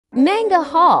Manga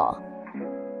haul.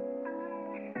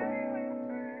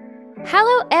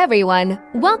 Hello everyone,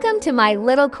 welcome to my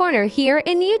little corner here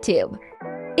in YouTube.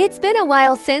 It's been a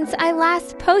while since I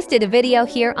last posted a video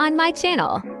here on my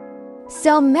channel.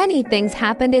 So many things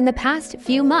happened in the past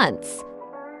few months.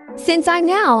 Since I'm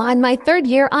now on my third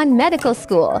year on medical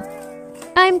school,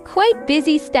 I'm quite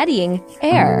busy studying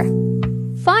air.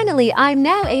 Finally, I'm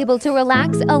now able to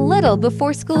relax a little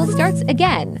before school starts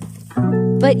again.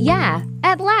 But yeah,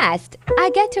 at last,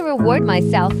 I get to reward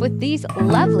myself with these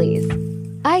lovelies.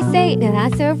 I say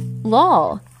Narasov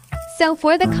lol. So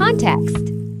for the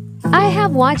context, I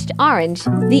have watched Orange,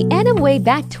 the anime way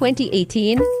back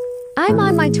 2018. I'm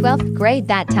on my 12th grade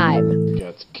that time.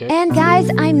 And guys,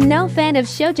 I'm no fan of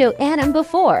shoujo anime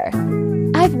before.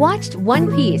 I've watched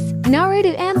One Piece,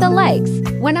 Naruto and the likes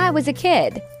when I was a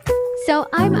kid. So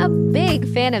I'm a big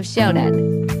fan of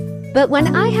shonen. But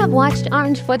when I have watched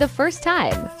Orange for the first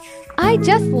time, I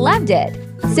just loved it.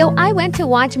 So I went to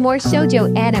watch more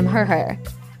shoujo anime.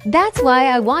 That's why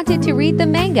I wanted to read the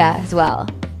manga as well.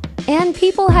 And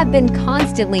people have been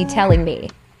constantly telling me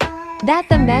that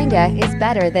the manga is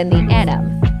better than the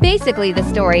anime. Basically, the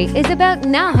story is about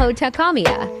Naho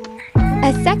Takamiya,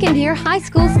 a second-year high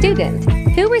school student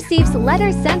who receives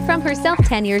letters sent from herself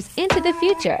 10 years into the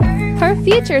future. Her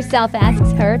future self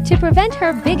asks her to prevent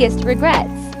her biggest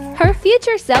regrets. Her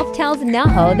future self tells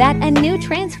Naho that a new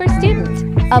transfer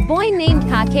student, a boy named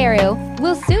Kakeru,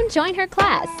 will soon join her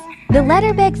class. The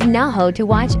letter begs Naho to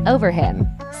watch over him,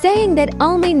 saying that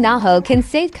only Naho can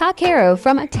save Kakeru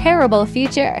from a terrible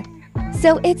future.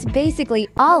 So it's basically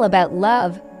all about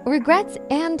love, regrets,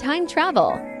 and time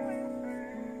travel.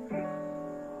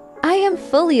 I am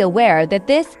fully aware that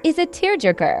this is a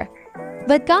tearjerker,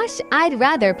 but gosh, I'd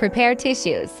rather prepare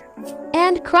tissues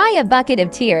and cry a bucket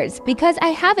of tears because I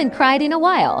haven't cried in a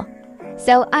while.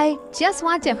 So I just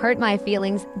want to hurt my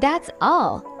feelings, that's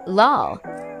all, lol.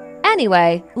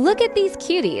 Anyway, look at these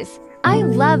cuties. I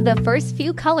love the first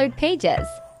few colored pages.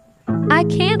 I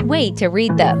can't wait to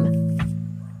read them.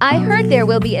 I heard there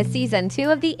will be a season 2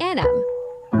 of the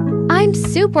anime. I'm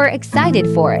super excited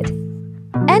for it.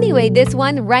 Anyway, this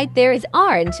one right there is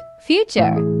Orange,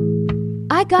 Future.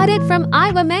 I got it from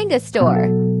Isla Manga store.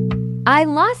 I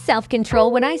lost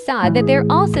self-control when I saw that they're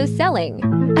also selling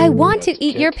I Want to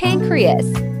Eat Your Pancreas,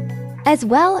 as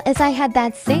well as I had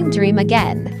that same dream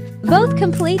again. Both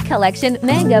complete collection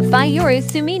manga by Yoru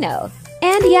Sumino.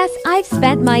 And yes, I've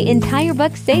spent my entire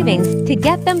book savings to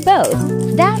get them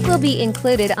both. That will be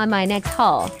included on my next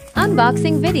haul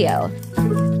unboxing video.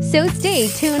 So stay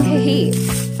tuned,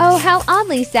 hehe. Oh, how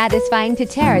oddly satisfying to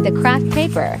tear the craft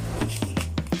paper.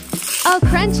 Oh,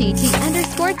 crunchy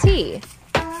tea_tea.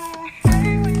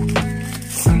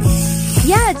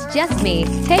 Yeah, it's just me,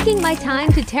 taking my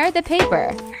time to tear the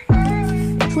paper.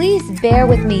 Please bear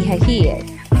with me, hehe.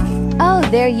 Oh,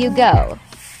 there you go.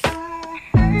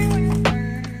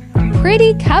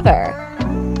 Pretty cover.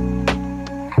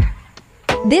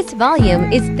 This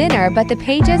volume is thinner, but the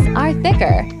pages are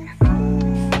thicker.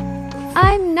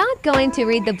 I'm not going to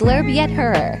read the blurb yet,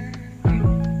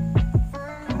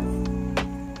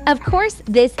 Of course,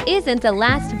 this isn't the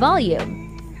last volume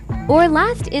or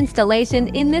last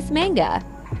installation in this manga.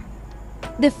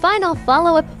 The final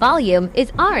follow-up volume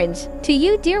is Orange, To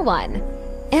You Dear One,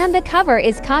 and the cover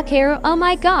is Kakeru, oh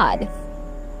my god.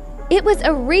 It was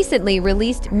a recently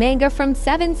released manga from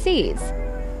 7 Seas.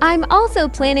 I'm also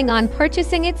planning on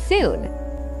purchasing it soon.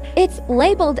 It's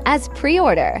labeled as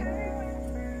pre-order.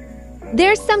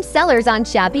 There's some sellers on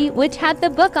Shopee which have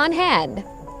the book on hand,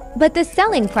 but the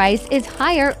selling price is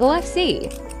higher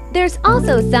OFC. There's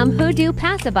also some who do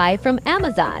pass-a-buy from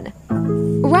Amazon,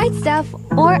 Right Stuff,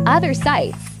 or other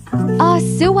sites.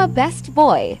 Suwa best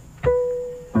boy.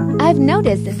 I've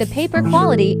noticed that the paper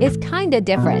quality is kinda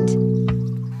different,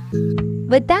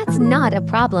 but that's not a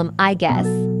problem, I guess.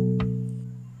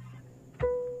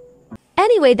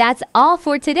 Anyway, that's all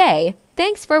for today.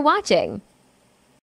 Thanks for watching.